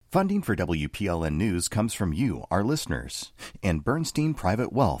Funding for WPLN News comes from you, our listeners, and Bernstein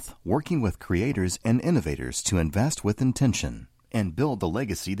Private Wealth, working with creators and innovators to invest with intention and build the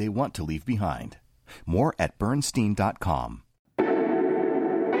legacy they want to leave behind. More at Bernstein.com. I'm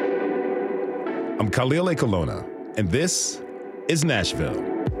Khalil Ekulona, and this is Nashville.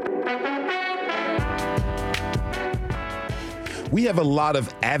 We have a lot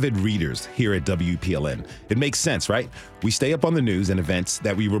of avid readers here at WPLN. It makes sense, right? We stay up on the news and events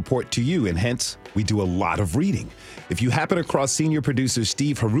that we report to you, and hence, we do a lot of reading. If you happen across senior producer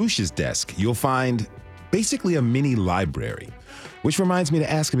Steve Harush's desk, you'll find basically a mini library. Which reminds me to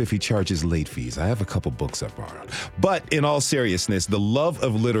ask him if he charges late fees. I have a couple books I've borrowed. But in all seriousness, the love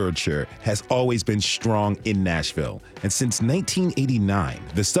of literature has always been strong in Nashville. And since 1989,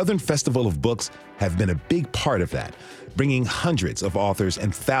 the Southern Festival of Books have been a big part of that, bringing hundreds of authors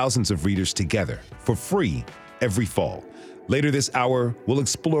and thousands of readers together for free every fall. Later this hour, we'll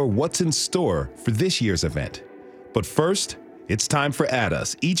explore what's in store for this year's event. But first, it's time for Add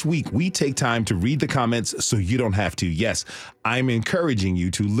Us. Each week, we take time to read the comments so you don't have to. Yes, I'm encouraging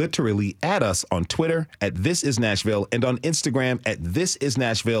you to literally add us on Twitter at This Is Nashville and on Instagram at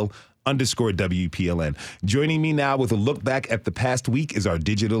ThisIsNashville_WPLN. Joining me now with a look back at the past week is our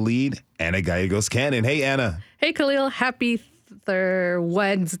digital lead, Anna Gallegos-Cannon. Hey, Anna. Hey, Khalil. Happy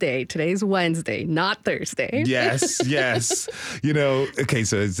Wednesday. Today's Wednesday, not Thursday. Yes. You know, okay,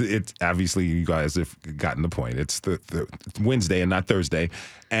 so it's obviously you guys have gotten the point. It's the Wednesday and not Thursday.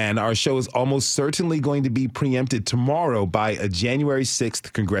 And our show is almost certainly going to be preempted tomorrow by a January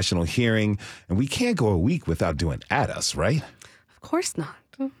 6th congressional hearing. And we can't go a week without doing Add Us, right? Of course not.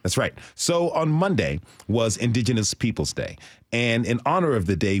 That's right. So on Monday was Indigenous Peoples Day. And in honor of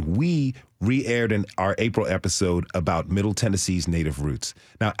the day, we re-aired our April episode about Middle Tennessee's native roots.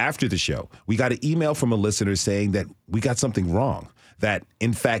 Now, after the show, we got an email from a listener saying that we got something wrong, that,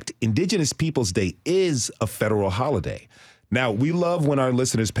 in fact, Indigenous Peoples Day is a federal holiday. Now, we love when our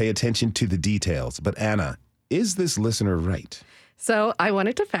listeners pay attention to the details, but Anna, is this listener right? So I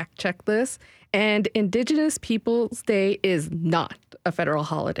wanted to fact check this, and Indigenous Peoples Day is not a federal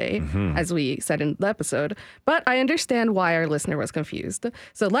holiday, as we said in the episode, but I understand why our listener was confused.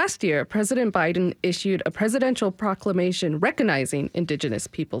 So last year, President Biden issued a presidential proclamation recognizing Indigenous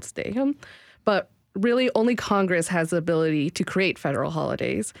Peoples Day, but really only Congress has the ability to create federal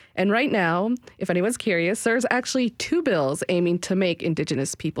holidays. And right now, if anyone's curious, there's actually 2 bills aiming to make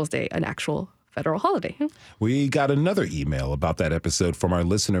Indigenous Peoples Day an actual federal holiday. We got another email about that episode from our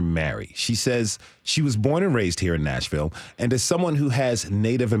listener, Mary. She says she was born and raised here in Nashville, and as someone who has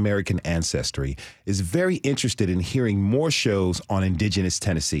Native American ancestry, is very interested in hearing more shows on Indigenous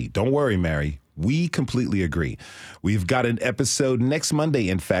Tennessee. Don't worry, Mary. We completely agree. We've got an episode next Monday,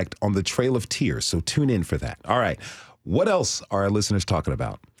 in fact, on the Trail of Tears, so tune in for that. All right. What else are our listeners talking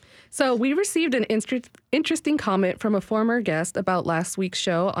about? So we received an interesting comment from a former guest about last week's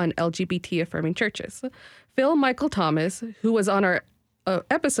show on LGBT-affirming churches. Phil Michael Thomas, who was on our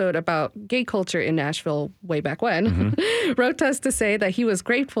episode about gay culture in Nashville way back when, wrote to us to say that he was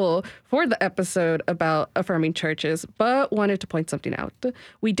grateful for the episode about affirming churches, but wanted to point something out.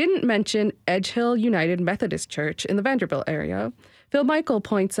 We didn't mention Edge Hill United Methodist Church in the Vanderbilt area. Phil Michael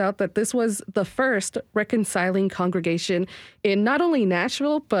points out that this was the first reconciling congregation in not only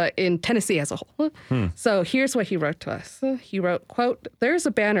Nashville, but in Tennessee as a whole. So here's what he wrote to us. He wrote, quote, "There's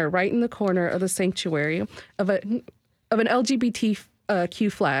a banner right in the corner of the sanctuary of an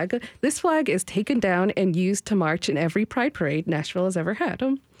LGBTQ flag. This flag is taken down and used to march in every pride parade Nashville has ever had.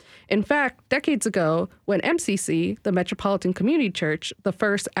 In fact, decades ago, when MCC, the Metropolitan Community Church, the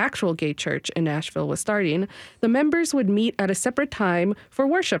first actual gay church in Nashville, was starting, the members would meet at a separate time for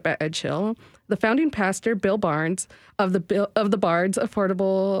worship at Edge Hill. The founding pastor, Bill Barnes, of the Barnes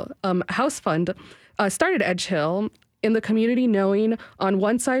Affordable House Fund, started Edge Hill in the community, knowing on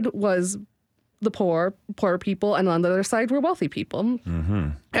one side was the poor people, and on the other side were wealthy people.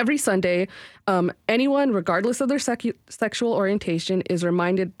 Every Sunday, anyone, regardless of their sexual orientation, is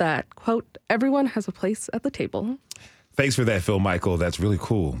reminded that, quote, everyone has a place at the table. Thanks for that, Phil Michael. That's really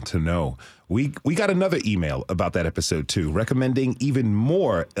cool to know. We got another email about that episode, too, recommending even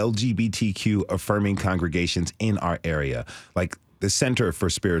more LGBTQ affirming congregations in our area, like the Center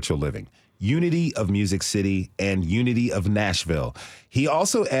for Spiritual Living, Unity of Music City, and Unity of Nashville. He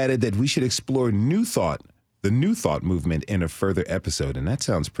also added that we should explore the New Thought movement in a further episode, and that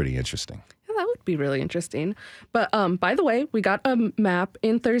sounds pretty interesting. Yeah, that would should be really interesting. But by the way, we got a map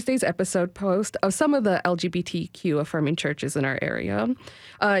in Thursday's episode post of some of the LGBTQ affirming churches in our area.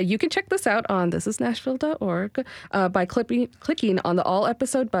 You can check this out on thisisnashville.org by clicking on the all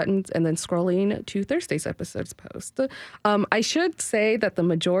episode buttons and then scrolling to Thursday's episode's post. I should say that the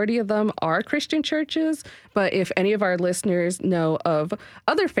majority of them are Christian churches, but if any of our listeners know of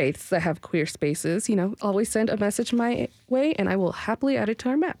other faiths that have queer spaces, always send a message my way and I will happily add it to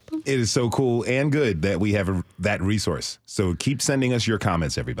our map. It is so cool and good that we have that resource. So keep sending us your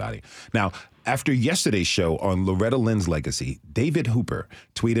comments, everybody. Now, after yesterday's show on Loretta Lynn's legacy, David Hooper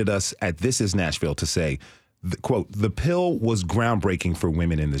tweeted us at This Is Nashville to say, quote, "The pill was groundbreaking for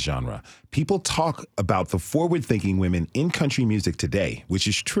women in the genre. People talk about the forward-thinking women in country music today, which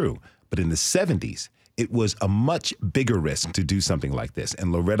is true. But in the 70s, it was a much bigger risk to do something like this.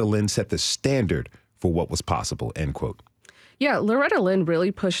 And Loretta Lynn set the standard for what was possible," end quote. Yeah, Loretta Lynn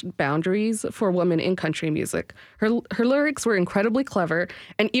really pushed boundaries for women in country music. Her lyrics were incredibly clever,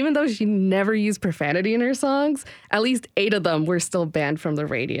 and even though she never used profanity in her songs, at least 8 of them were still banned from the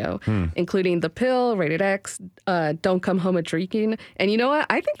radio, including The Pill, Rated X, Don't Come Home a-Drinking. And you know what?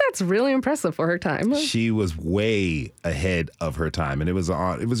 I think that's really impressive for her time. She was way ahead of her time, and it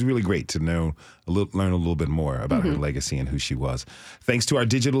was really great to learn a little bit more about her legacy and who she was. Thanks to our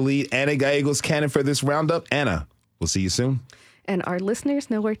digital lead, Anna Gallegos-Cannon, for this roundup. Anna, we'll see you soon. And our listeners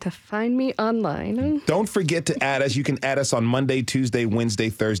know where to find me online. Don't forget to add us. You can add us on Monday, Tuesday, Wednesday,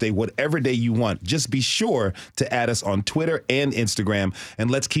 Thursday, whatever day you want. Just be sure to add us on Twitter and Instagram, and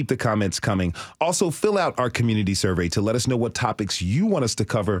let's keep the comments coming. Also, fill out our community survey to let us know what topics you want us to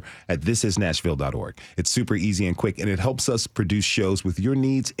cover at thisisnashville.org. It's super easy and quick, and it helps us produce shows with your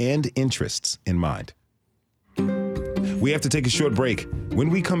needs and interests in mind. We have to take a short break. When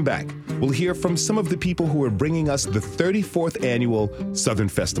we come back, we'll hear from some of the people who are bringing us the 34th annual Southern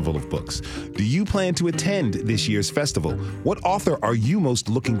Festival of Books. Do you plan to attend this year's festival? What author are you most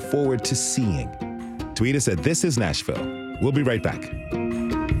looking forward to seeing? Tweet us at This Is Nashville. We'll be right back.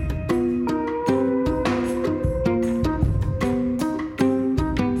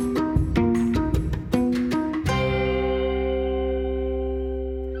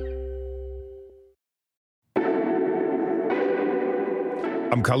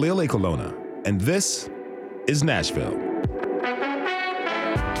 I'm Khalil Ekolona, and this is Nashville.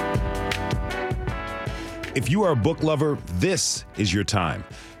 If you are a book lover, this is your time.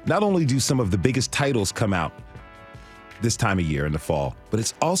 Not only do some of the biggest titles come out this time of year in the fall, but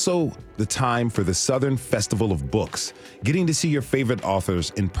it's also the time for the Southern Festival of Books. Getting to see your favorite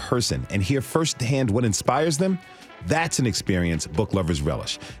authors in person and hear firsthand what inspires them, that's an experience book lovers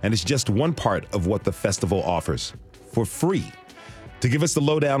relish. And it's just one part of what the festival offers for free. To give us the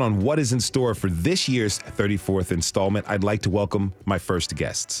lowdown on what is in store for this year's 34th installment, I'd like to welcome my first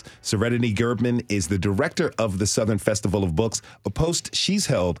guests. Serenity Gerbman is the director of the Southern Festival of Books, a post she's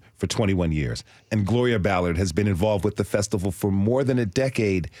held for 21 years. And Gloria Ballard has been involved with the festival for more than a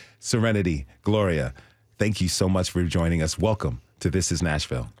decade. Serenity, Gloria, thank you so much for joining us. Welcome to This Is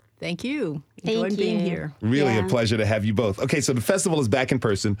Nashville. Thank you. Enjoying being here. Really a pleasure to have you both. Okay, so the festival is back in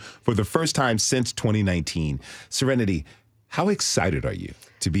person for the first time since 2019. Serenity, how excited are you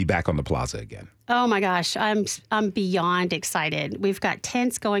to be back on the plaza again? Oh my gosh, I'm beyond excited. We've got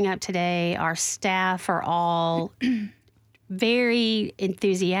tents going up today. Our staff are all very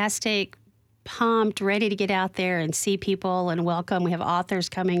enthusiastic, pumped, ready to get out there and see people and welcome. We have authors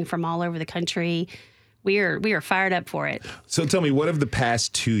coming from all over the country. We are fired up for it. So tell me, what have the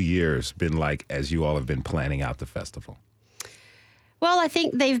past 2 years been like as you all have been planning out the festival? Well, I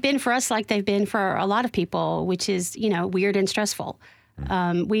think they've been for us like they've been for a lot of people, which is, weird and stressful.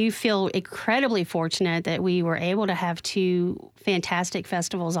 We feel incredibly fortunate that we were able to have 2 fantastic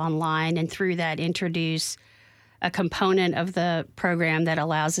festivals online and through that introduce a component of the program that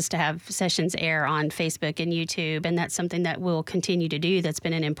allows us to have sessions air on Facebook and YouTube. And that's something that we'll continue to do. That's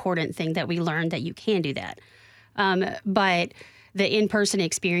been an important thing that we learned that you can do that. But the in-person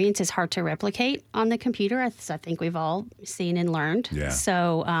experience is hard to replicate on the computer, as I think we've all seen and learned. Yeah.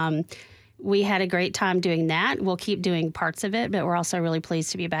 So we had a great time doing that. We'll keep doing parts of it, but we're also really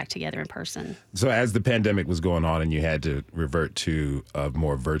pleased to be back together in person. So as the pandemic was going on and you had to revert to a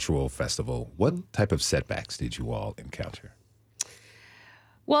more virtual festival, what type of setbacks did you all encounter?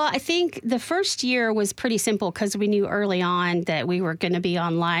 Well, I think the first year was pretty simple because we knew early on that we were going to be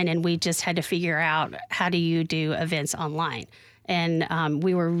online and we just had to figure out how do you do events online. And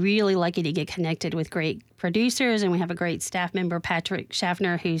we were really lucky to get connected with great producers, and we have a great staff member, Patrick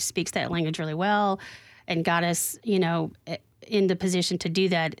Schaffner, who speaks that language really well and got us, in the position to do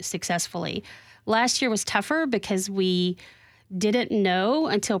that successfully. Last year was tougher because we didn't know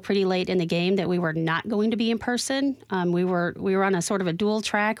until pretty late in the game that we were not going to be in person. We were on a sort of a dual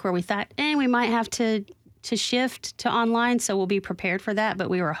track where we thought, we might have to shift to online, so we'll be prepared for that, but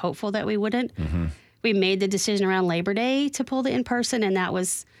we were hopeful that we wouldn't. Mm-hmm. We made the decision around Labor Day to pull the in-person, and that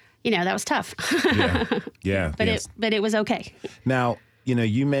was tough. Yeah. But it was okay. Now,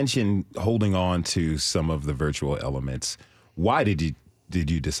 you mentioned holding on to some of the virtual elements. Why did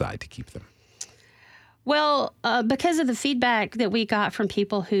you decide to keep them? Well, because of the feedback that we got from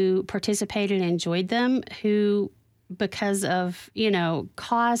people who participated and enjoyed them, who, because of,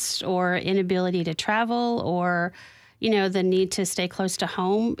 cost or inability to travel or, the need to stay close to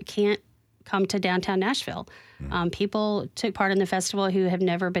home, can't come to downtown Nashville. People took part in the festival who have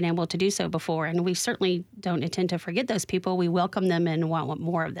never been able to do so before, and we certainly don't intend to forget those people. We welcome them and want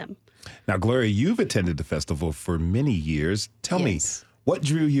more of them. Now, Gloria, you've attended the festival for many years. Tell me, what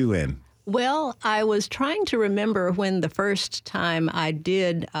drew you in? Well, I was trying to remember when the first time I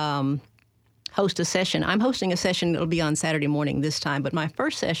did host a session. I'm hosting a session that'll be on Saturday morning this time, but my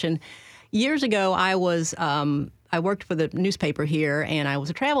first session, years ago, I worked for the newspaper here, and I was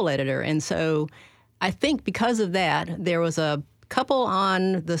a travel editor, and so I think because of that, there was a couple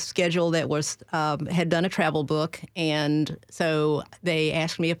on the schedule that had done a travel book, and so they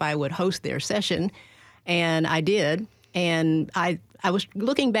asked me if I would host their session, and I did. And I was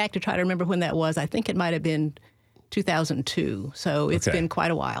looking back to try to remember when that was. I think it might have been 2002, so it's been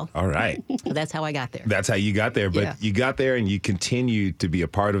quite a while. All right. That's how I got there. That's how you got there, but you got there and you continued to be a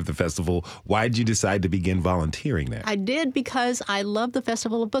part of the festival. Why did you decide to begin volunteering there? I did because I love the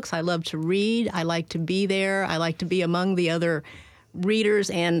Festival of Books. I love to read. I like to be there. I like to be among the other readers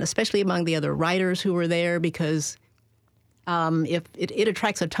and especially among the other writers who were there because if it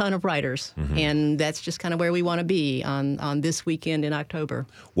attracts a ton of writers, and that's just kind of where we want to be on this weekend in October.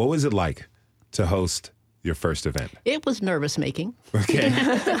 What was it like to host your first event? It was nervous-making. Okay.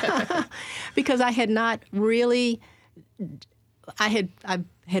 Because I had not really, I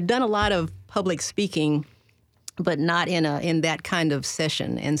had done a lot of public speaking, but not in that kind of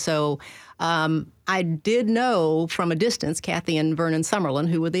session. And so I did know from a distance Kathy and Vernon Summerlin,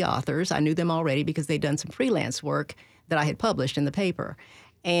 who were the authors. I knew them already because they'd done some freelance work that I had published in the paper.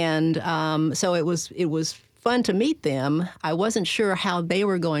 And so it was fun to meet them. I wasn't sure how they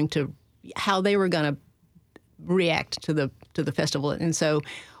were going to react to the festival. And so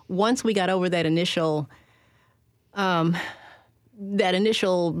once we got over that initial not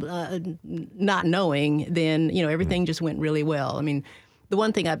knowing, then everything just went really well. I mean, the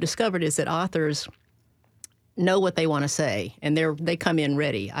one thing I've discovered is that authors know what they want to say, and they come in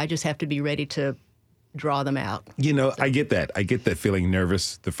ready. I just have to be ready to draw them out. I get that. I get that feeling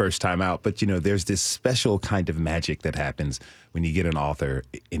nervous the first time out, but there's this special kind of magic that happens when you get an author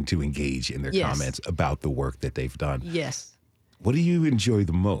to engage in their comments about the work that they've done. Yes. What do you enjoy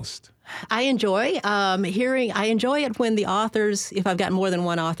the most? I enjoy I enjoy it when the authors, if I've got more than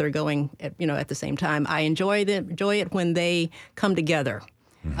one author going at the same time, I enjoy it when they come together,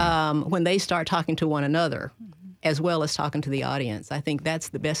 when they start talking to one another, as well as talking to the audience. I think that's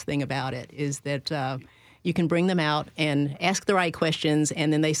the best thing about it, is that you can bring them out and ask the right questions,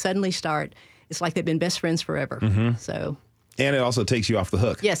 and then they suddenly start, it's like they've been best friends forever. So. And it also takes you off the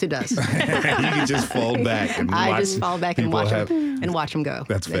hook. Yes, it does. You can just fall back and just fall back and watch them go.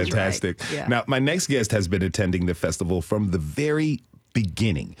 That's fantastic. Right. Yeah. Now, my next guest has been attending the festival from the very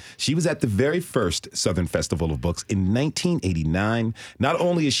beginning. She was at the very first Southern Festival of Books in 1989. Not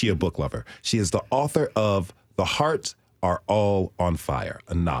only is she a book lover, she is the author of The Hearts Are All on Fire,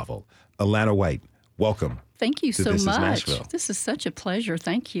 a novel. Alana White, welcome. Thank you so This much. Is Nashville. This is such a pleasure.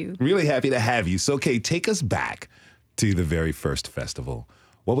 Thank you. Really happy to have you. So, Kay, take us back to the very first festival.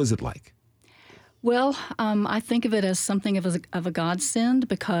 What was it like? Well, I think of it as something of a godsend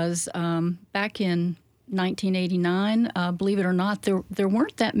because back in 1989, believe it or not, there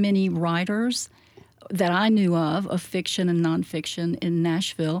weren't that many writers that I knew of fiction and nonfiction in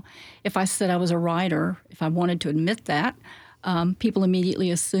Nashville. If I said I was a writer, if I wanted to admit that, people immediately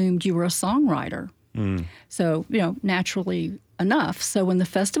assumed you were a songwriter. So, naturally enough. So when the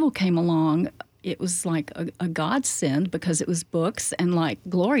festival came along, it was like a godsend because it was books. And like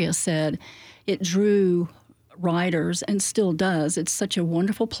Gloria said, it drew writers and still does. It's such a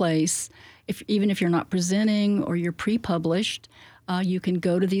wonderful place. Even if you're not presenting or you're pre-published, you can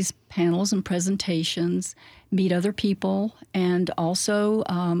go to these panels and presentations, meet other people, and also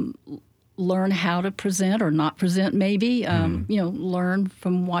learn how to present or not present maybe, learn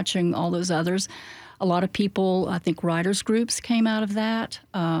from watching all those others. A lot of people, I think writers groups came out of that.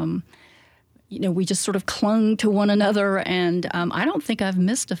 We just sort of clung to one another, and I don't think I've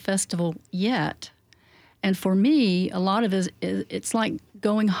missed a festival yet. And for me, a lot of it's like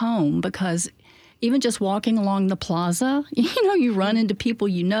going home, because even just walking along the plaza, you run into people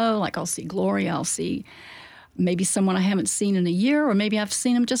like I'll see Gloria, I'll see maybe someone I haven't seen in a year, or maybe I've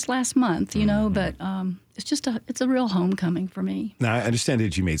seen them just last month, but it's a real homecoming for me. Now, I understand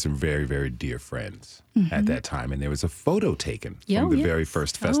that you made some very, very dear friends at that time, and there was a photo taken from the very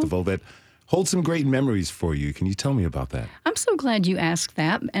first festival that holds some great memories for you. Can you tell me about that? I'm so glad you asked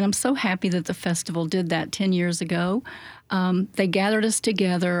that, and I'm so happy that the festival did that 10 years ago. They gathered us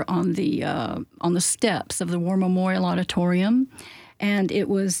together on the steps of the War Memorial Auditorium, and it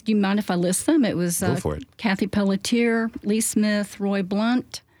was, do you mind if I list them? It was Go for it. Kathy Pelletier, Lee Smith, Roy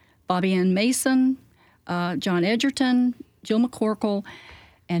Blunt, Bobby Ann Mason, John Edgerton, Jill McCorkle,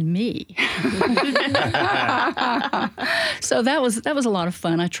 and me. So that was a lot of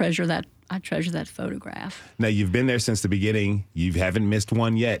fun. I treasure that photograph. Now, you've been there since the beginning. You haven't missed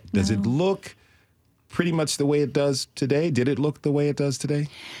one yet. Does it look pretty much the way it does today? Did it look the way it does today?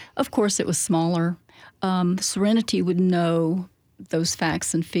 Of course, it was smaller. Serenity would know those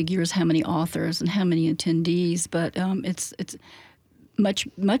facts and figures, how many authors and how many attendees, but it's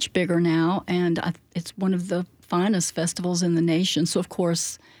much bigger now, and it's one of the finest festivals in the nation. So, of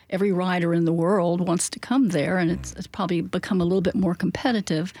course, every writer in the world wants to come there, and it's probably become a little bit more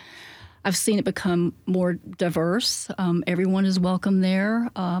competitive. I've seen it become more diverse. Everyone is welcome there.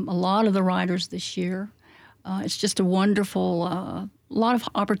 A lot of the writers this year. It's just a wonderful, lot of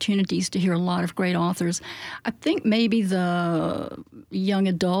opportunities to hear a lot of great authors. I think maybe the young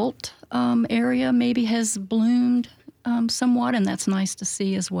adult area maybe has bloomed somewhat, and that's nice to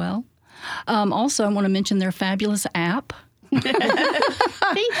see as well. Also, I want to mention their fabulous app. Thank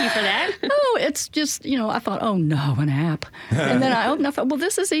you for that. Oh, it's just, I thought, oh no, an app. And then I opened up, I thought, well,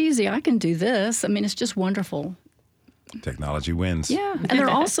 this is easy. I can do this. I mean, it's just wonderful. Technology wins. Yeah, and there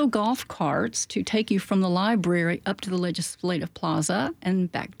are also golf carts to take you from the library up to the Legislative Plaza and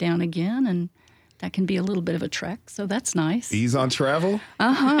back down again, and that can be a little bit of a trek, so that's nice. Ease on travel?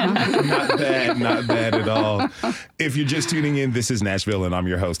 Uh-huh. Not bad at all. If you're just tuning in, this is Nashville, and I'm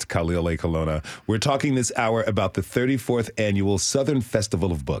your host, Khalil A. Colonna. We're talking this hour about the 34th Annual Southern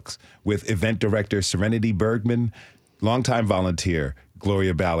Festival of Books with event director Serenity Bergman, longtime volunteer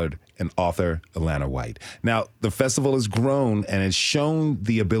Gloria Ballard, and author Alana White. Now, the festival has grown and has shown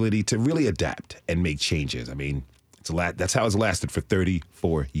the ability to really adapt and make changes. I mean, that's how it's lasted for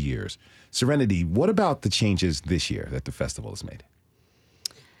 34 years. Serenity, what about the changes this year that the festival has made?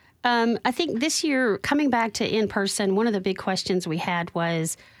 I think this year, coming back to in-person, one of the big questions we had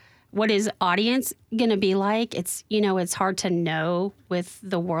was, what is audience going to be like? It's hard to know with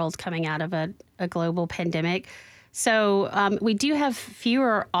the world coming out of a global pandemic. So we do have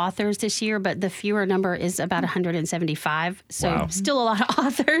fewer authors this year, but the fewer number is about 175. So Wow. Still a lot of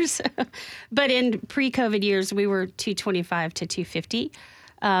authors. But in pre-COVID years, we were 225 to 250.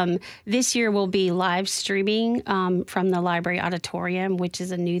 This year will be live streaming from the library auditorium, which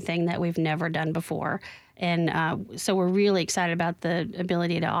is a new thing that we've never done before. And so we're really excited about the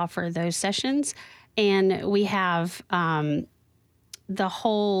ability to offer those sessions. And we have the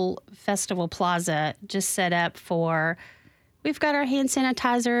whole festival plaza just set up for, we've got our hand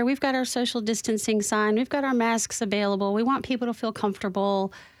sanitizer, we've got our social distancing sign, we've got our masks available. We want people to feel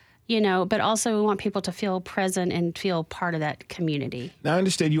comfortable, but also we want people to feel present and feel part of that community. Now, I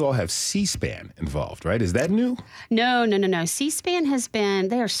understand you all have C-SPAN involved, right? Is that new? No. C-SPAN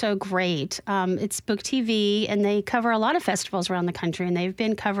they are so great. It's Book TV, and they cover a lot of festivals around the country, and they've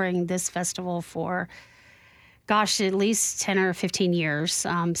been covering this festival for, at least 10 or 15 years.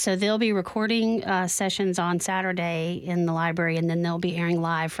 So they'll be recording sessions on Saturday in the library, and then they'll be airing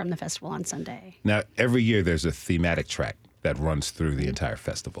live from the festival on Sunday. Now, every year there's a thematic track that runs through the entire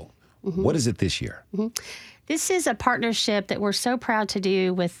festival. Mm-hmm. What is it this year? Mm-hmm. This is a partnership that we're so proud to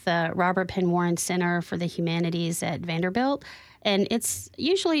do with the Robert Penn Warren Center for the Humanities at Vanderbilt. And it's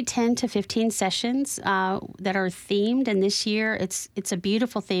usually 10 to 15 sessions that are themed. And this year, it's a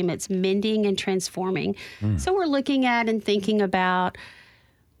beautiful theme. It's mending and transforming. So we're looking at and thinking about,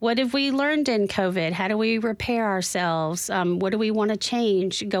 what have we learned in COVID? How do we repair ourselves? What do we want to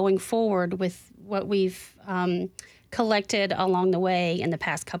change going forward with what we've collected along the way in the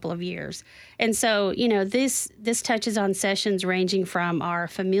past couple of years? And so, this touches on sessions ranging from our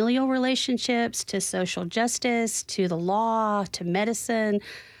familial relationships to social justice, to the law, to medicine.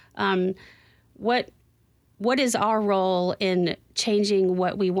 What is our role in changing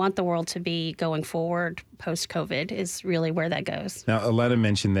what we want the world to be going forward post-COVID is really where that goes. Now, Alana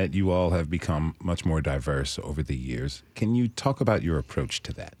mentioned that you all have become much more diverse over the years. Can you talk about your approach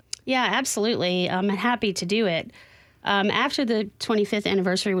to that? Yeah, absolutely. I'm happy to do it. After the 25th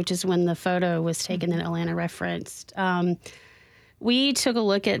anniversary, which is when the photo was taken that Alanna referenced, we took a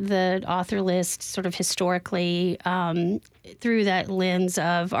look at the author list sort of historically through that lens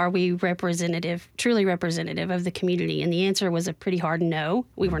of, are we truly representative of the community? And the answer was a pretty hard no.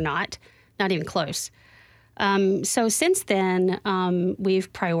 We were not even close. So since then,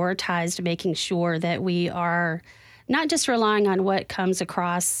 we've prioritized making sure that we are not just relying on what comes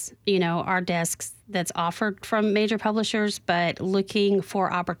across, our desks that's offered from major publishers, but looking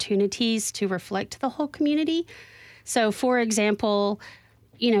for opportunities to reflect the whole community. So, for example,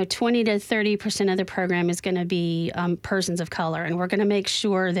 20 to 30% of the program is going to be persons of color, and we're going to make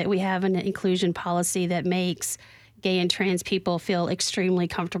sure that we have an inclusion policy that makes gay and trans people feel extremely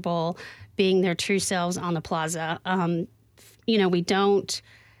comfortable being their true selves on the plaza. We don't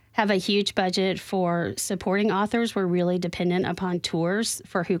have a huge budget for supporting authors. We're really dependent upon tours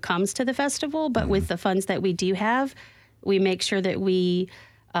for who comes to the festival, but with the funds that we do have, we make sure that we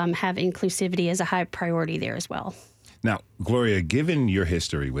have inclusivity as a high priority there as well. Now, Gloria, given your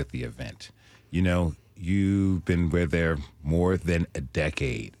history with the event, you've been there more than a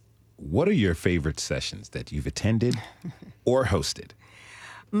decade. What are your favorite sessions that you've attended or hosted?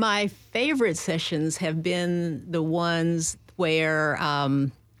 My favorite sessions have been the ones where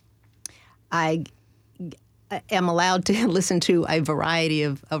I am allowed to listen to a variety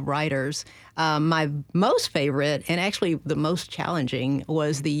of writers. My most favorite, and actually the most challenging,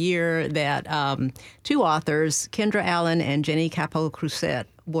 was the year that two authors, Kendra Allen and Jenny Capot-Crusett,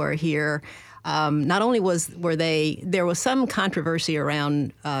 were here. Not only there was some controversy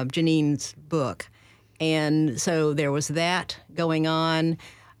around Janine's book, and so there was that going on.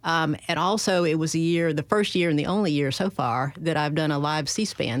 And also, it was the first year and the only year so far that I've done a live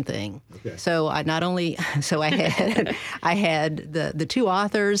C-SPAN thing. Okay. So I had the two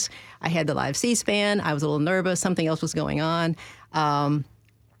authors, I had the live C-SPAN. I was a little nervous. Something else was going on, and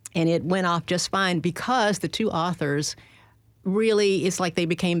it went off just fine because the two authors really, it's like they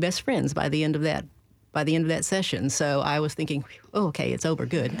became best friends by the end of that session. So I was thinking, oh, okay, it's over,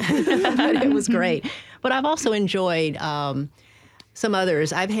 good. But it was great. But I've also enjoyed some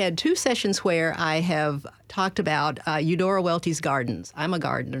others. I've had two sessions where I have talked about Eudora Welty's gardens. I'm a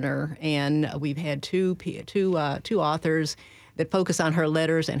gardener, and we've had two authors that focus on her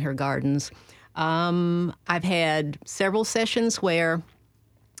letters and her gardens. I've had several sessions where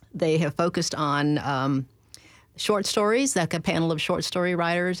they have focused on short stories, like a panel of short story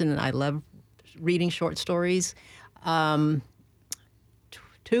writers, and I love reading short stories.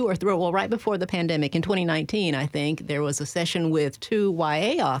 Right before the pandemic, in 2019, I think, there was a session with two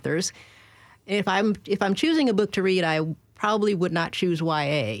YA authors. If I'm choosing a book to read, I probably would not choose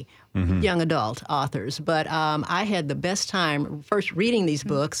YA, young adult authors. But I had the best time first reading these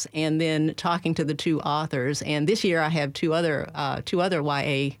books and then talking to the two authors. And this year I have two other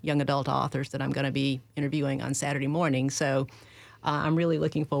YA young adult authors that I'm going to be interviewing on Saturday morning. So I'm really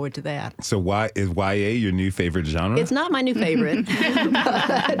looking forward to that. So is YA your new favorite genre? It's not my new favorite,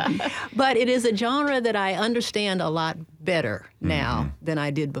 but it is a genre that I understand a lot better now than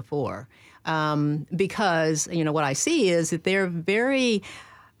I did before. Because, what I see is that they're very,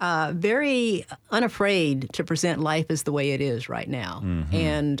 very unafraid to present life as the way it is right now.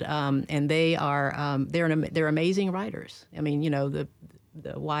 And they are, they're amazing writers. I mean, the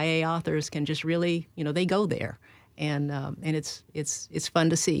YA authors can just really, they go there. And it's fun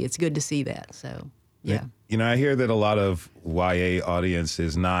to see. It's good to see that. So, yeah. I hear that a lot of YA audience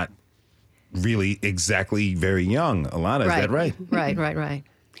is not really exactly very young. Alanna, is that right? Right.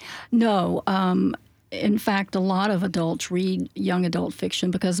 No. In fact, a lot of adults read young adult fiction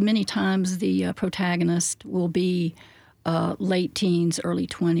because many times the protagonist will be late teens, early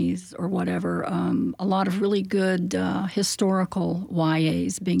 20s, or whatever. A lot of really good historical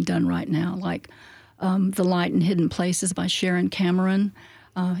YAs being done right now, like The Light in Hidden Places by Sharon Cameron,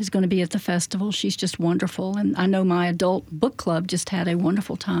 who's going to be at the festival. She's just wonderful. And I know my adult book club just had a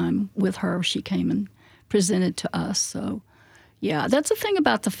wonderful time with her. She came and presented to us. So, yeah, that's the thing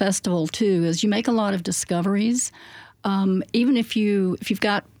about the festival, too, is you make a lot of discoveries. Even if you've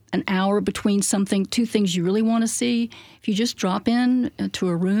got an hour between two things you really want to see, if you just drop in to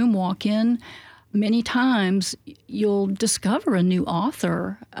a room, walk in, many times you'll discover a new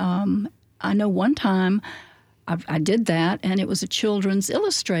author. I know one time I did that, and it was a children's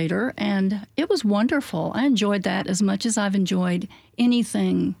illustrator, and it was wonderful. I enjoyed that as much as I've enjoyed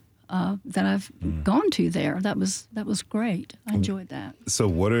anything that I've gone to there. That was great. I enjoyed that. So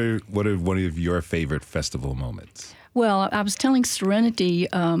what are one of your favorite festival moments? Well, I was telling Serenity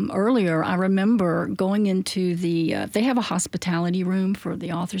earlier, I remember going into they have a hospitality room for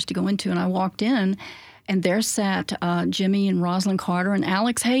the authors to go into, and I walked in, and there sat Jimmy and Rosalind Carter and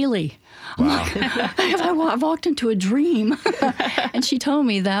Alex Haley. Wow. I walked into a dream. And she told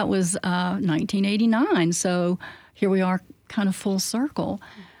me that was 1989, so here we are kind of full circle.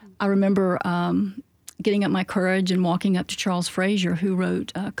 I remember getting up my courage and walking up to Charles Frazier, who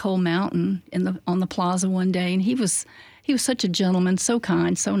wrote Coal Mountain on the plaza one day, and he was such a gentleman, so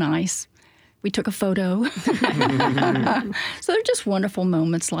kind, so nice. We took a photo. So they're just wonderful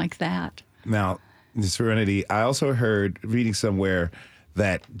moments like that. Now, Serenity, I also heard reading somewhere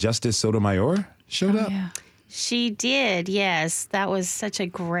that Justice Sotomayor showed up. Yeah. She did, yes. That was such a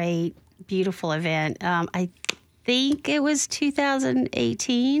great, beautiful event. I think it was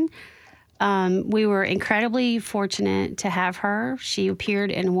 2018. We were incredibly fortunate to have her. She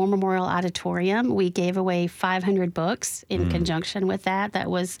appeared in War Memorial Auditorium. We gave away 500 books in conjunction with that. That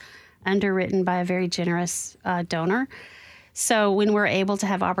was underwritten by a very generous donor. So when we're able to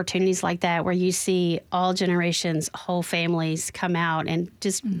have opportunities like that where you see all generations, whole families come out and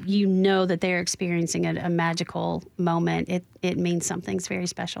just you know that they're experiencing a magical moment, it means something's very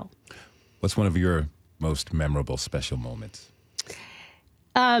special. What's one of your most memorable special moments?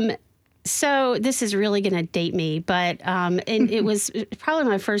 So this is really going to date me, but and it was probably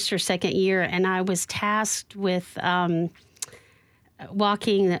my first or second year, and I was tasked with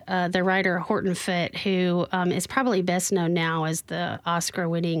walking the writer Horton Foote, who is probably best known now as the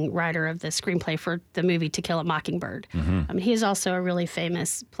Oscar-winning writer of the screenplay for the movie To Kill a Mockingbird. He is also a really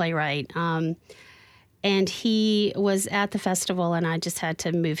famous playwright. And he was at the festival, and I just had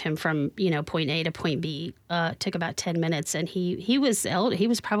to move him from, point A to point B. It took about 10 minutes, and he was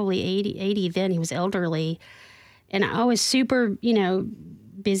probably 80 then. He was elderly, and I was super,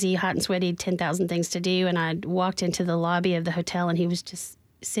 busy, hot and sweaty, 10,000 things to do. And I walked into the lobby of the hotel, and he was just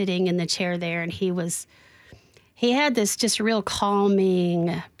sitting in the chair there, and he had this just real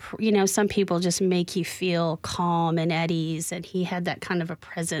calming, some people just make you feel calm and at ease, and he had that kind of a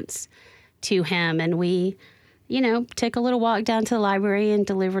presence to him. And we, took a little walk down to the library and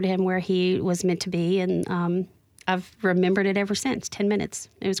delivered him where he was meant to be. And I've remembered it ever since. 10 minutes.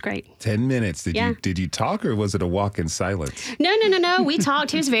 It was great. 10 minutes. Did you talk, or was it a walk in silence? No. We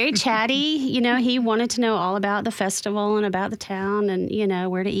talked. He was very chatty. He wanted to know all about the festival and about the town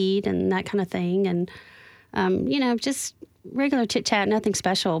and, where to eat and that kind of thing. And, just regular chit chat, nothing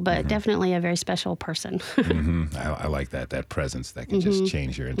special, but definitely a very special person. I like that presence that can just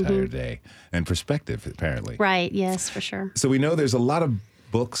change your entire day and perspective, apparently. Right. Yes, for sure. So we know there's a lot of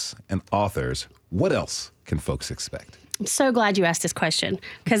books and authors. What else can folks expect? I'm so glad you asked this question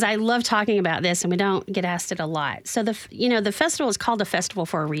because I love talking about this and we don't get asked it a lot. So the festival is called a festival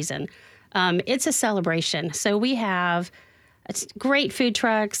for a reason. It's a celebration. So we have great food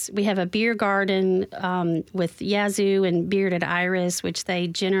trucks. We have a beer garden with Yazoo and Bearded Iris, which they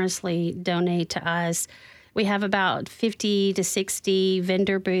generously donate to us. We have about 50 to 60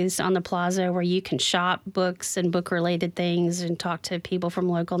 vendor booths on the plaza where you can shop books and book-related things and talk to people from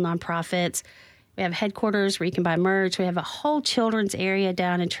local nonprofits. We have headquarters where you can buy merch. We have a whole children's area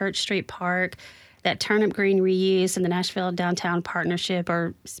down in Church Street Park. That Turnip Green Reuse and the Nashville Downtown Partnership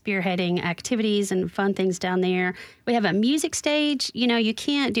are spearheading activities and fun things down there. We have a music stage. You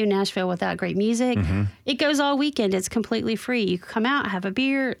can't do Nashville without great music. It goes all weekend. It's completely free. You come out, have a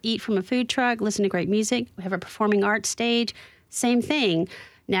beer, eat from a food truck, listen to great music. We have a performing arts stage. Same thing.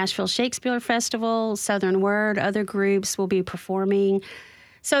 Nashville Shakespeare Festival, Southern Word, other groups will be performing.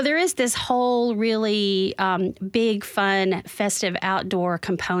 So there is this whole really big, fun, festive outdoor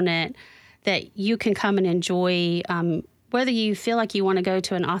component that you can come and enjoy, whether you feel like you want to go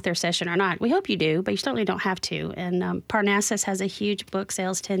to an author session or not. We hope you do, but you certainly don't have to. And Parnassus has a huge book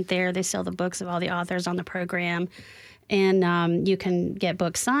sales tent there. They sell the books of all the authors on the program. And you can get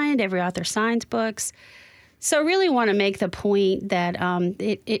books signed. Every author signs books. So I really want to make the point that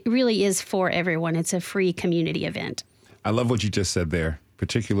it really is for everyone. It's a free community event. I love what you just said there,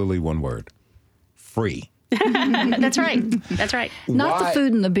 particularly one word, free. That's right. That's right. Not the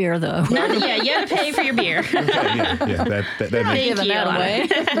food and the beer, though. You have to pay for your beer. Okay, that makes Giving that away.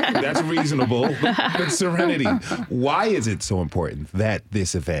 That's reasonable. But Serenity, why is it so important that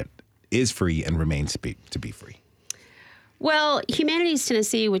this event is free and remains to be free? Well, Humanities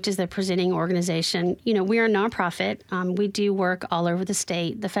Tennessee, which is the presenting organization, we're a nonprofit. We do work all over the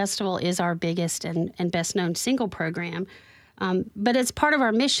state. The festival is our biggest and best known single program. But it's part of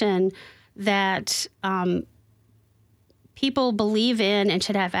our mission that people believe in and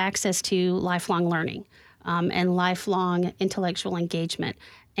should have access to lifelong learning and lifelong intellectual engagement.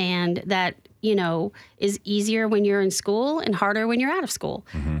 And that, is easier when you're in school and harder when you're out of school.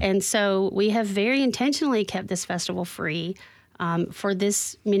 Mm-hmm. And so we have very intentionally kept this festival free for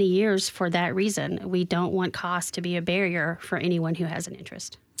this many years for that reason. We don't want cost to be a barrier for anyone who has an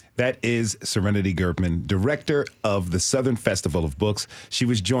interest. That is Serenity Gerbman, director of the Southern Festival of Books. She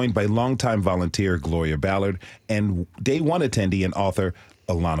was joined by longtime volunteer Gloria Ballard and day one attendee and author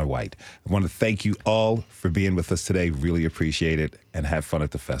Alana White. I want to thank you all for being with us today. Really appreciate it, and have fun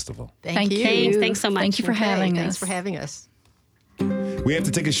at the festival. Thank you. Thanks so much. Thank you for having us. Thanks for having us. We have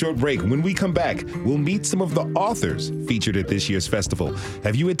to take a short break. When we come back, we'll meet some of the authors featured at this year's festival.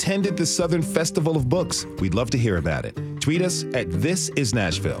 Have you attended the Southern Festival of Books? We'd love to hear about it. Tweet us at This Is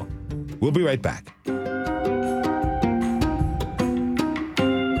Nashville. We'll be right back.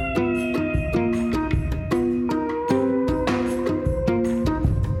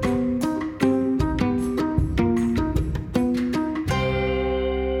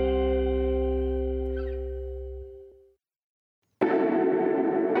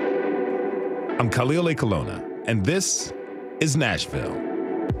 I'm Khalil A. Colonna, and this is Nashville.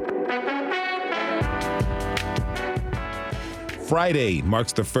 Friday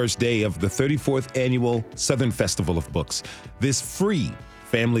marks the first day of the 34th Annual Southern Festival of Books. This free,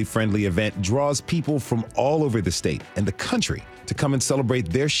 family-friendly event draws people from all over the state and the country to come and celebrate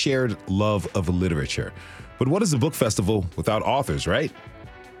their shared love of literature. But what is a book festival without authors, right?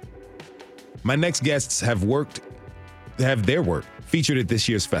 My next guests have their work featured at this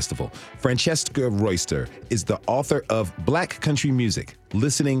year's festival. Francesca Royster is the author of Black Country Music,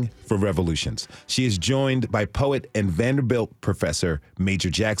 Listening for Revolutions. She is joined by poet and Vanderbilt professor Major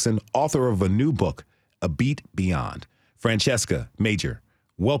Jackson, author of a new book, A Beat Beyond. Francesca, Major,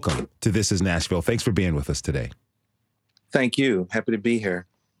 welcome to This Is Nashville. Thanks for being with us today. Thank you. Happy to be here.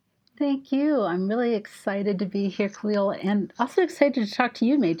 Thank you. I'm really excited to be here, Khalil, and also excited to talk to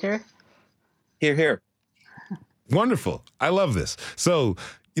you, Major. Hear, hear. Wonderful. I love this. So,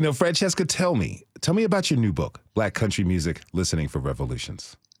 Francesca, tell me about your new book, Black Country Music, Listening for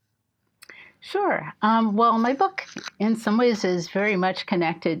Revolutions. Sure. Well, my book, in some ways, is very much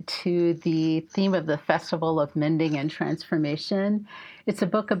connected to the theme of the Festival of Mending and Transformation. It's a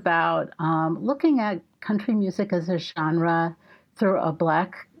book about looking at country music as a genre through a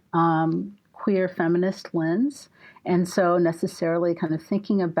Black queer feminist lens, and so necessarily kind of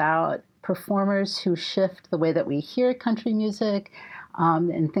thinking about performers who shift the way that we hear country music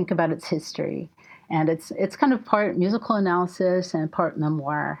and think about its history. And it's kind of part musical analysis and part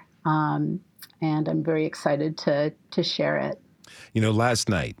memoir. And I'm very excited to share it. Last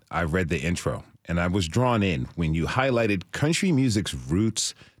night I read the intro and I was drawn in when you highlighted country music's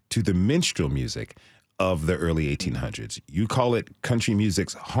roots to the minstrel music of the early 1800s. You call it country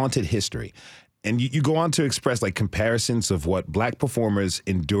music's haunted history. And you go on to express comparisons of what Black performers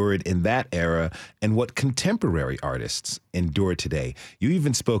endured in that era and what contemporary artists endure today. You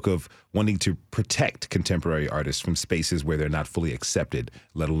even spoke of wanting to protect contemporary artists from spaces where they're not fully accepted,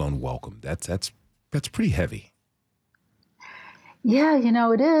 let alone welcomed. That's pretty heavy. Yeah,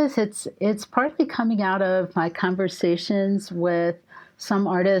 it is. It's partly coming out of my conversations with some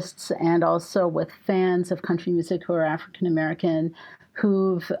artists and also with fans of country music who are African American,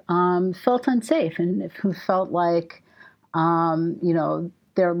 who've felt unsafe and who felt like,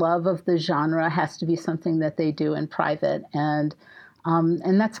 their love of the genre has to be something that they do in private. And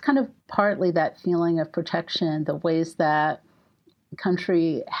that's kind of partly that feeling of protection, the ways that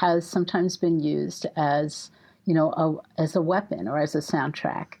country has sometimes been used as, as a weapon or as a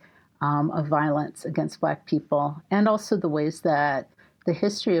soundtrack of violence against Black people, and also the ways that the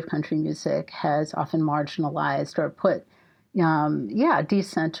history of country music has often marginalized or put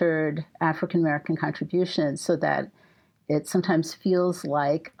decentered African-American contributions so that it sometimes feels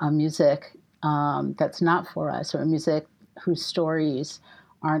like a music that's not for us, or a music whose stories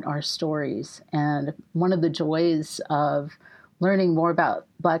aren't our stories. And one of the joys of learning more about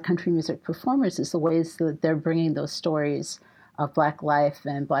Black country music performers is the ways that they're bringing those stories of Black life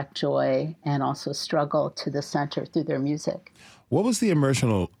and Black joy and also struggle to the center through their music. What was the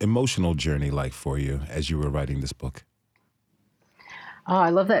emotional journey like for you as you were writing this book? Oh,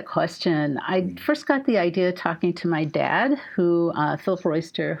 I love that question. I first got the idea talking to my dad, Philip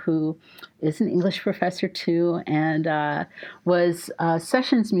Royster, who is an English professor too, and was a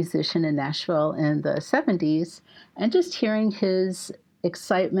sessions musician in Nashville in the 70s, and just hearing his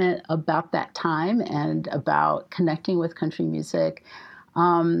excitement about that time and about connecting with country music.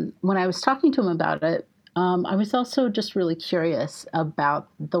 When I was talking to him about it, I was also just really curious about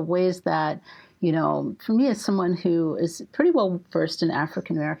the ways that For me, as someone who is pretty well versed in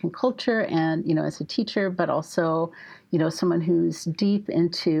African American culture and, as a teacher, but also, someone who's deep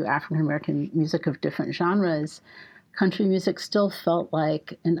into African American music of different genres, country music still felt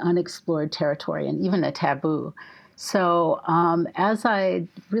like an unexplored territory and even a taboo. So as I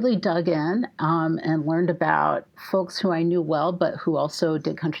really dug in and learned about folks who I knew well, but who also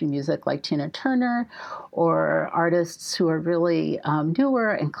did country music like Tina Turner, or artists who are really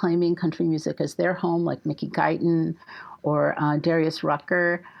newer and claiming country music as their home, like Mickey Guyton or Darius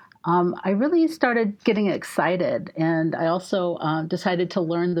Rucker, I really started getting excited. And I also decided to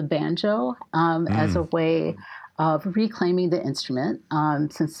learn the banjo as a way of reclaiming the instrument,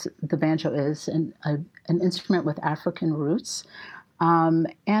 since the banjo is an instrument with African roots,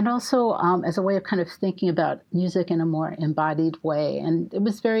 and also as a way of kind of thinking about music in a more embodied way. And it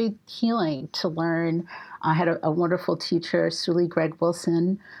was very healing to learn. I had a wonderful teacher, Suli Gregg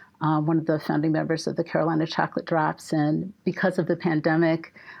Wilson, one of the founding members of the Carolina Chocolate Drops. And because of the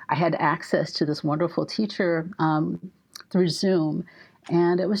pandemic, I had access to this wonderful teacher through Zoom.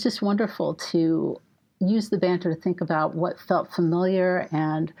 And it was just wonderful to use the banjo to think about what felt familiar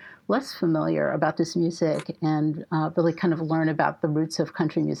and less familiar about this music, and really kind of learn about the roots of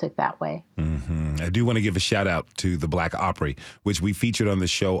country music that way. Mm-hmm. I do want to give a shout out to the Black Opry, which we featured on the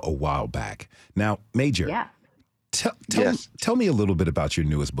show a while back. Now, Major, tell me a little bit about your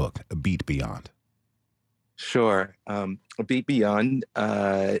newest book, A Beat Beyond. Sure. A Beat Beyond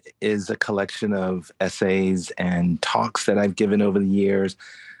is a collection of essays and talks that I've given over the years,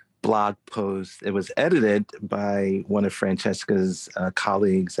 blog post. It was edited by one of Francesca's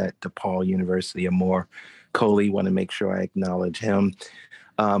colleagues at DePaul University, Amor Coley. Want to make sure I acknowledge him.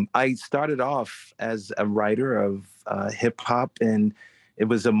 I started off as a writer of hip hop, and it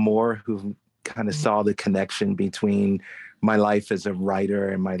was Amor who kind of saw the connection between my life as a writer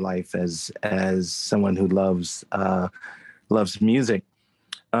and my life as someone who loves music.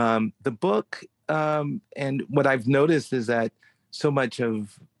 The book, and what I've noticed is that so much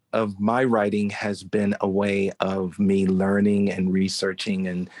of my writing has been a way of me learning and researching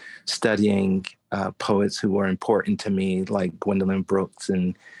and studying poets who were important to me, like Gwendolyn Brooks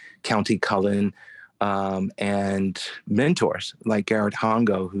and Countee Cullen, and mentors like Garrett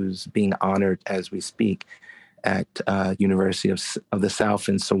Hongo, who's being honored as we speak at University of the South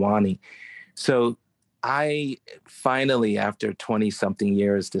in Sewanee. So I finally, after 20-something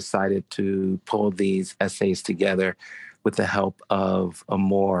years, decided to pull these essays together with the help of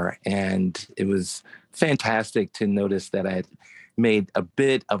Amor. And it was fantastic to notice that I had made a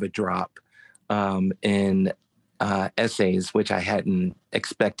bit of a drop in essays, which I hadn't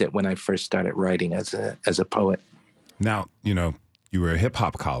expected when I first started writing as a poet. Now, you were a hip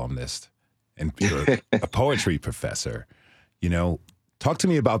hop columnist and you're a poetry professor. Talk to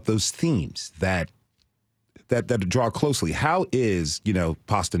me about those themes that draw closely. How is,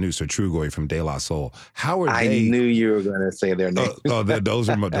 Pasta Noose or Trugoy from De La Soul? How are they? I knew you were going to say their names. Those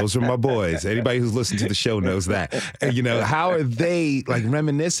are my boys. Anybody who's listened to the show knows that. And, how are they like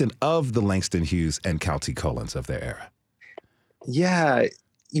reminiscent of the Langston Hughes and Countee Cullens of their era? Yeah,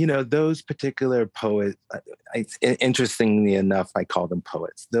 those particular poets. Interestingly enough, I call them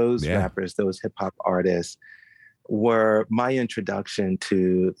poets. Those rappers, those hip hop artists, were my introduction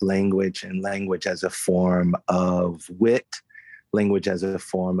to language, and language as a form of wit, language as a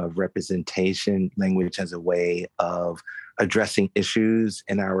form of representation, language as a way of addressing issues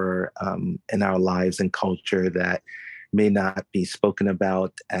in our lives and culture that may not be spoken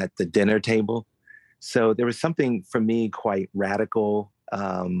about at the dinner table. So there was something for me quite radical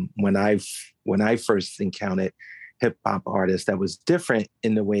when I first encountered hip hop artists that was different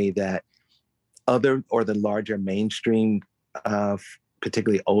in the way that the larger mainstream,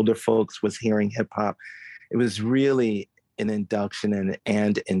 particularly older folks, was hearing hip hop. It was really an induction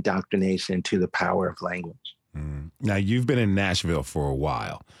and indoctrination to the power of language. Now, you've been in Nashville for a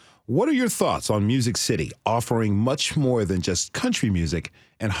while. What are your thoughts on Music City offering much more than just country music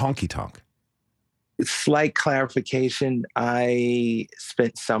and honky tonk? Slight clarification. I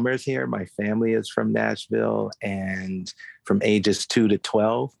spent summers here. My family is from Nashville, and from ages 2 to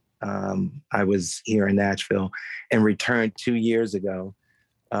 12, I was here in Nashville and returned 2 years ago,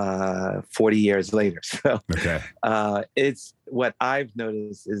 40 years later. So it's what I've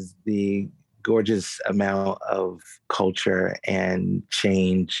noticed is the gorgeous amount of culture and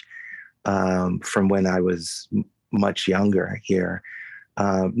change from when I was much younger here.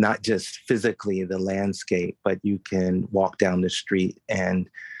 Not just physically the landscape, but you can walk down the street and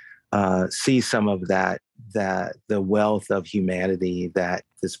see some of that the wealth of humanity that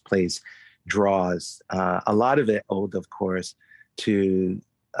this place draws. A lot of it owed, of course, to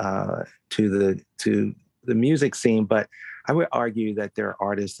to the music scene, but I would argue that there are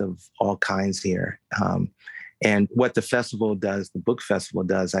artists of all kinds here. And what the festival does, the book festival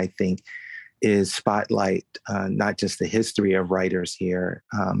does, I think, is spotlight not just the history of writers here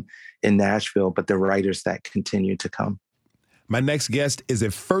in Nashville, but the writers that continue to come. My next guest is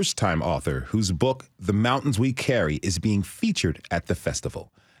a first-time author whose book, The Mountains We Carry, is being featured at the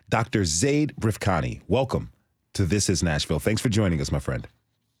festival. Dr. Zaid Brifkani, welcome to This Is Nashville. Thanks for joining us, my friend.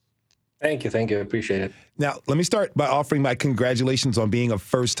 Thank you. I appreciate it. Now, let me start by offering my congratulations on being a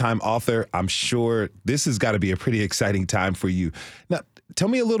first-time author. I'm sure this has got to be a pretty exciting time for you. Now, tell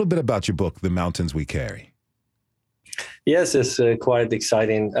me a little bit about your book, The Mountains We Carry. Yes, it's quite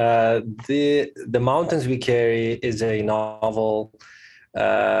exciting. The Mountains We Carry is a novel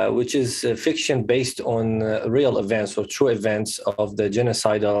which is fiction based on real events or true events of the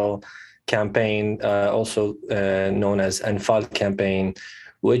genocidal campaign, also known as Anfal campaign,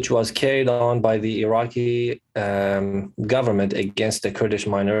 which was carried on by the Iraqi government against the Kurdish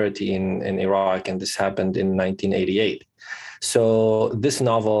minority in Iraq, and this happened in 1988. So this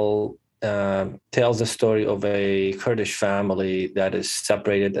novel tells the story of a Kurdish family that is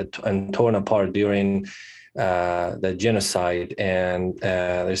separated and torn apart during the genocide. And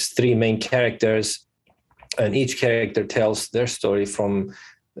there's three main characters, and each character tells their story from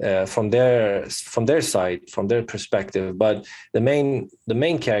their side, from their perspective. But the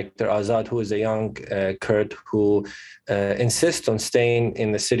main character, Azad, who is a young Kurd who insists on staying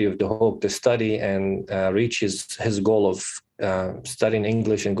in the city of Duhok to study and reach his goal of studying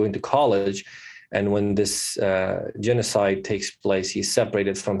English and going to college. And when this genocide takes place, he's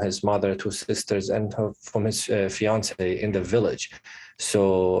separated from his mother, two sisters, and from his fiance in the village.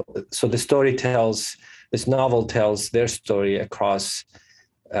 So this novel tells their story across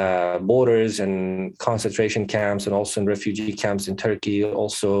borders and concentration camps, and also in refugee camps in Turkey.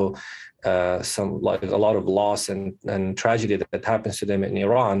 Also, a lot of loss and tragedy that happens to them in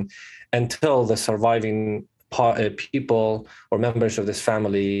Iran, until the surviving people or members of this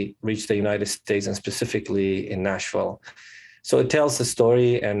family reach the United States, and specifically in Nashville. So it tells the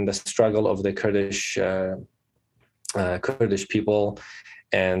story and the struggle of the Kurdish people,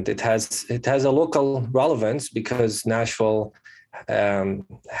 and it has a local relevance because Nashville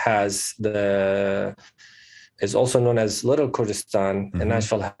is also known as Little Kurdistan, and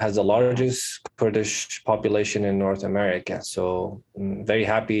Nashville has the largest Kurdish population in North America. So I'm very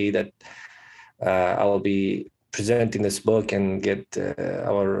happy that I will be presenting this book and get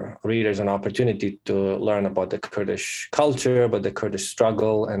our readers an opportunity to learn about the Kurdish culture, about the Kurdish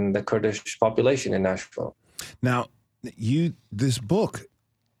struggle, and the Kurdish population in Nashville. Now, this book,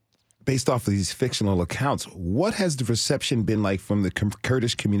 based off of these fictional accounts, what has the reception been like from the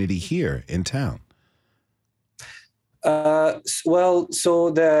Kurdish community here in town? Well,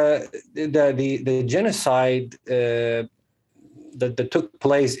 so the genocide that took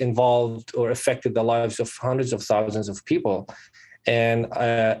place involved or affected the lives of hundreds of thousands of people, and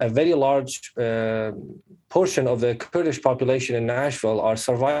a very large portion of the Kurdish population in Nashville are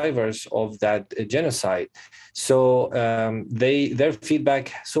survivors of that genocide. So their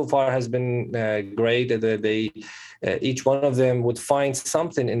feedback so far has been great. They each one of them would find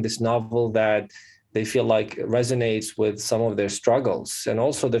something in this novel that they feel like resonates with some of their struggles. And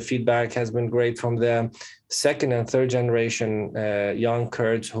also the feedback has been great from the second and third generation young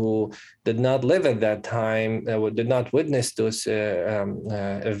Kurds who did not live at that time, did not witness those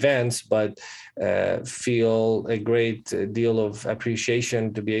events, but feel a great deal of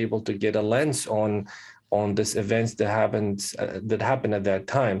appreciation to be able to get a lens on these events that happened at that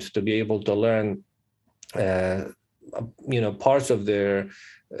time. So to be able to learn, parts of their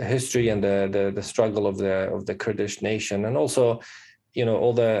history and the struggle of the Kurdish nation, and also,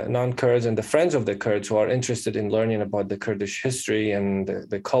 all the non-Kurds and the friends of the Kurds who are interested in learning about the Kurdish history and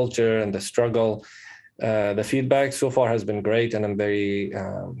the culture and the struggle. The feedback so far has been great, and I'm very,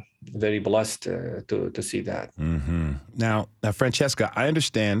 very blessed to see that. Mm-hmm. Now, Francesca, I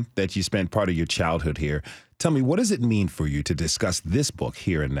understand that you spent part of your childhood here. Tell me, what does it mean for you to discuss this book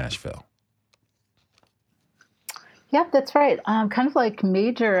here in Nashville? Yeah, that's right. Kind of like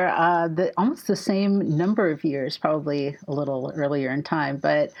Major, almost the same number of years, probably a little earlier in time.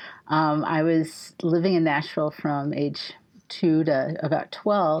 But I was living in Nashville from age 2 to about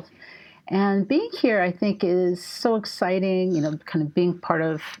 12. And being here, I think, is so exciting, kind of being part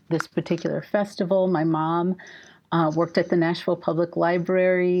of this particular festival. My mom worked at the Nashville Public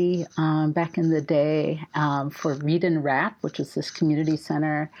Library back in the day for Read and Rap, which was this community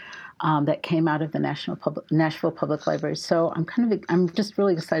center that came out of the Nashville Public Library. So I'm just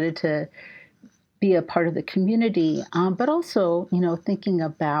really excited to be a part of the community, but also, thinking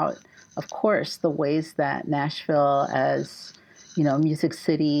about, of course, the ways that Nashville as, Music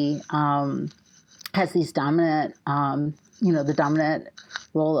City has these dominant, the dominant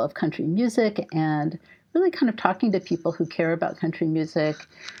role of country music, and really kind of talking to people who care about country music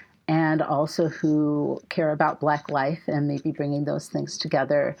and also who care about Black life and maybe bringing those things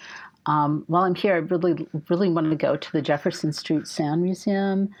together. While I'm here, I really want to go to the Jefferson Street Sound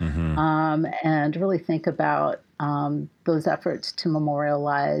Museum and really think about those efforts to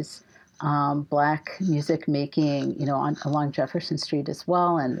memorialize Black music making, along Jefferson Street as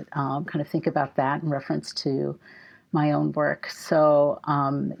well, and kind of think about that in reference to my own work. So,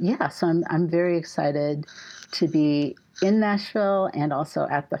 so I'm very excited to be in Nashville and also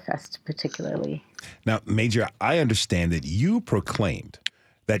at the fest particularly. Now, Major, I understand that you proclaimed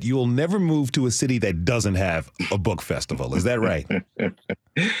that you will never move to a city that doesn't have a book festival. Is that right?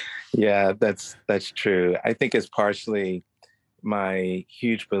 Yeah, that's true. I think it's partially my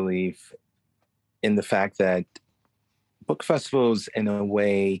huge belief in the fact that book festivals, in a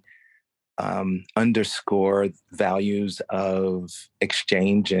way, underscore values of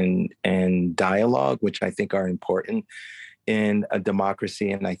exchange and dialogue, which I think are important in a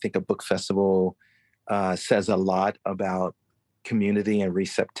democracy. And I think a book festival says a lot about community and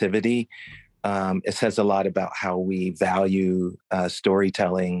receptivity. It says a lot about how we value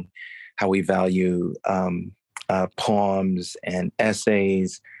storytelling, how we value poems and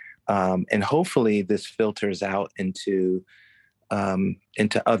essays. And hopefully this filters out into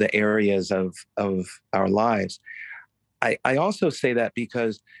other areas of our lives. I also say that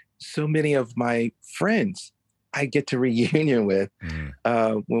because so many of my friends I get to reunion with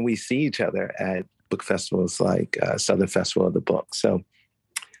when we see each other at book festivals like Southern Festival of the Book. So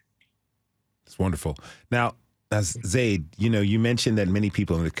it's wonderful. Now, as Zaid, you mentioned that many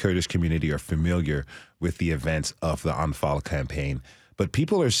people in the Kurdish community are familiar with the events of the Anfal campaign, but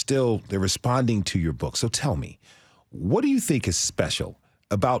people they're responding to your book. So tell me, what do you think is special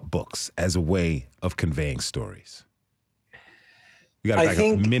about books as a way of conveying stories? We got about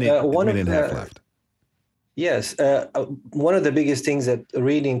a minute and a half left. Yes. One of the biggest things that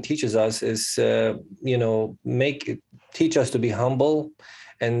reading teaches us is, teach us to be humble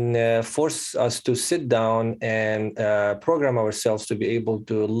and force us to sit down and program ourselves to be able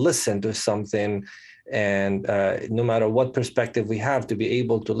to listen to something. And no matter what perspective we have, to be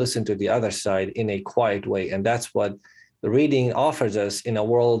able to listen to the other side in a quiet way. And that's what the reading offers us in a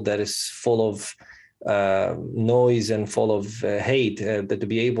world that is full of noise and full of hate, that to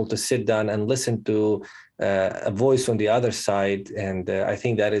be able to sit down and listen to a voice on the other side. And I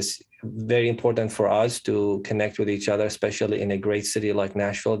think that is very important for us to connect with each other, especially in a great city like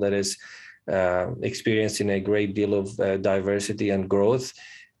Nashville that is experiencing a great deal of diversity and growth.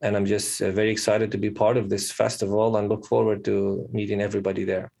 And I'm just very excited to be part of this festival and look forward to meeting everybody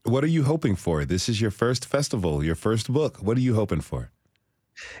there. What are you hoping for? This is your first festival, your first book. What are you hoping for?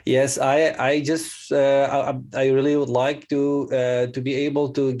 Yes, I really would like to be able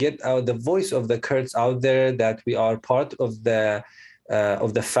to get out the voice of the Kurds out there, that we are part of the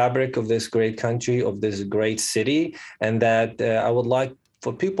fabric of this great country, of this great city, and that I would like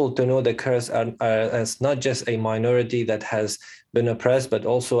for people to know the Kurds are as not just a minority that has been oppressed, but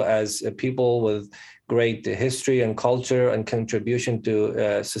also as people with great history and culture and contribution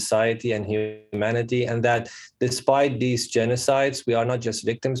to society and humanity. And that despite these genocides, we are not just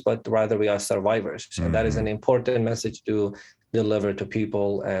victims, but rather we are survivors. Mm-hmm. And that is an important message to deliver to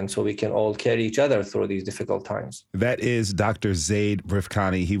people, and so we can all carry each other through these difficult times. That is Dr. Zaid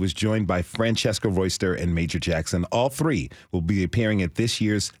Rifkhani. He was joined by Francesca Royster and Major Jackson. All three will be appearing at this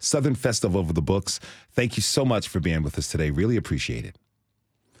year's Southern Festival of the Books. Thank you so much for being with us today. Really appreciate it.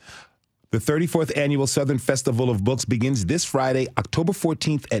 The 34th Annual Southern Festival of Books begins this Friday, October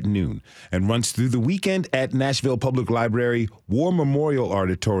 14th at noon, and runs through the weekend at Nashville Public Library, War Memorial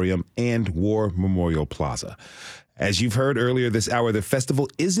Auditorium, and War Memorial Plaza. As you've heard earlier this hour, the festival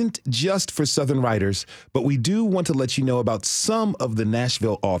isn't just for Southern writers, but we do want to let you know about some of the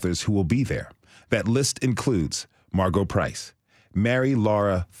Nashville authors who will be there. That list includes Margot Price, Mary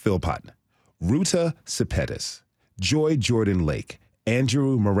Laura Philpott, Ruta Sepetys, Joy Jordan Lake,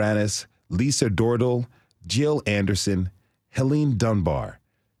 Andrew Moranis, Lisa Dordal, Jill Anderson, Helene Dunbar,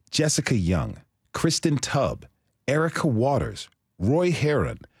 Jessica Young, Kristen Tubb, Erica Waters, Roy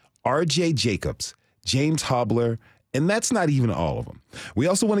Heron, R.J. Jacobs, James Hobler, and that's not even all of them. We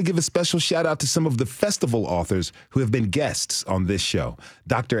also want to give a special shout out to some of the festival authors who have been guests on this show.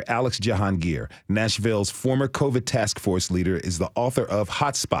 Dr. Alex Jahangir, Nashville's former COVID task force leader, is the author of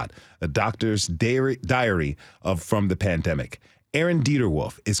Hotspot, a doctor's diary from the pandemic. Aaron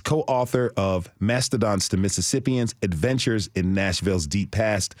Dieterwolf is co-author of Mastodons to Mississippians, Adventures in Nashville's Deep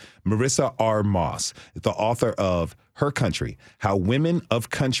Past. Marissa R. Moss is the author of Her Country, How Women of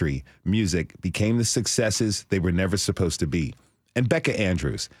Country Music Became the Successes They Were Never Supposed to Be. And Becca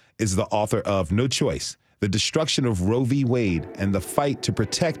Andrews is the author of No Choice, The Destruction of Roe v. Wade and the Fight to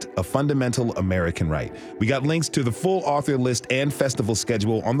Protect a Fundamental American Right. We got links to the full author list and festival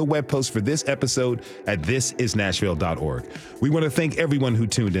schedule on the web post for this episode at thisisnashville.org. We want to thank everyone who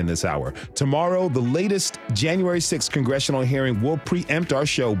tuned in this hour. Tomorrow, the latest January 6th congressional hearing will preempt our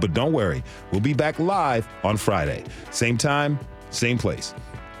show, but don't worry, we'll be back live on Friday. Same time, same place.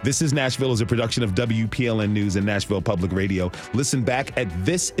 This is Nashville is a production of WPLN News and Nashville Public Radio. Listen back at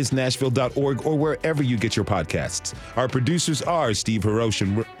thisisnashville.org or wherever you get your podcasts. Our producers are Steve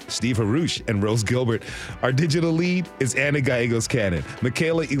Harouche and Rose Gilbert. Our digital lead is Anna Gallegos-Cannon.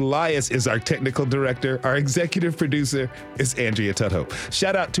 Michaela Elias is our technical director. Our executive producer is Andrea Tuthope.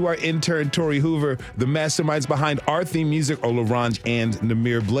 Shout out to our intern, Tori Hoover, the masterminds behind our theme music, Olarange and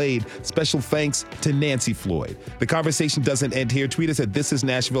Namir Blade. Special thanks to Nancy Floyd. The conversation doesn't end here. Tweet us at This Is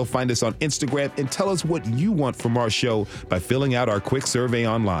Nashville. Find us on Instagram and tell us what you want from our show by filling out our quick survey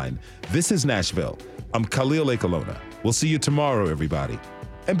online. This is Nashville. I'm Khalil Ekulona. We'll see you tomorrow, everybody.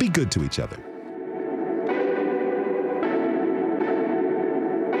 And be good to each other.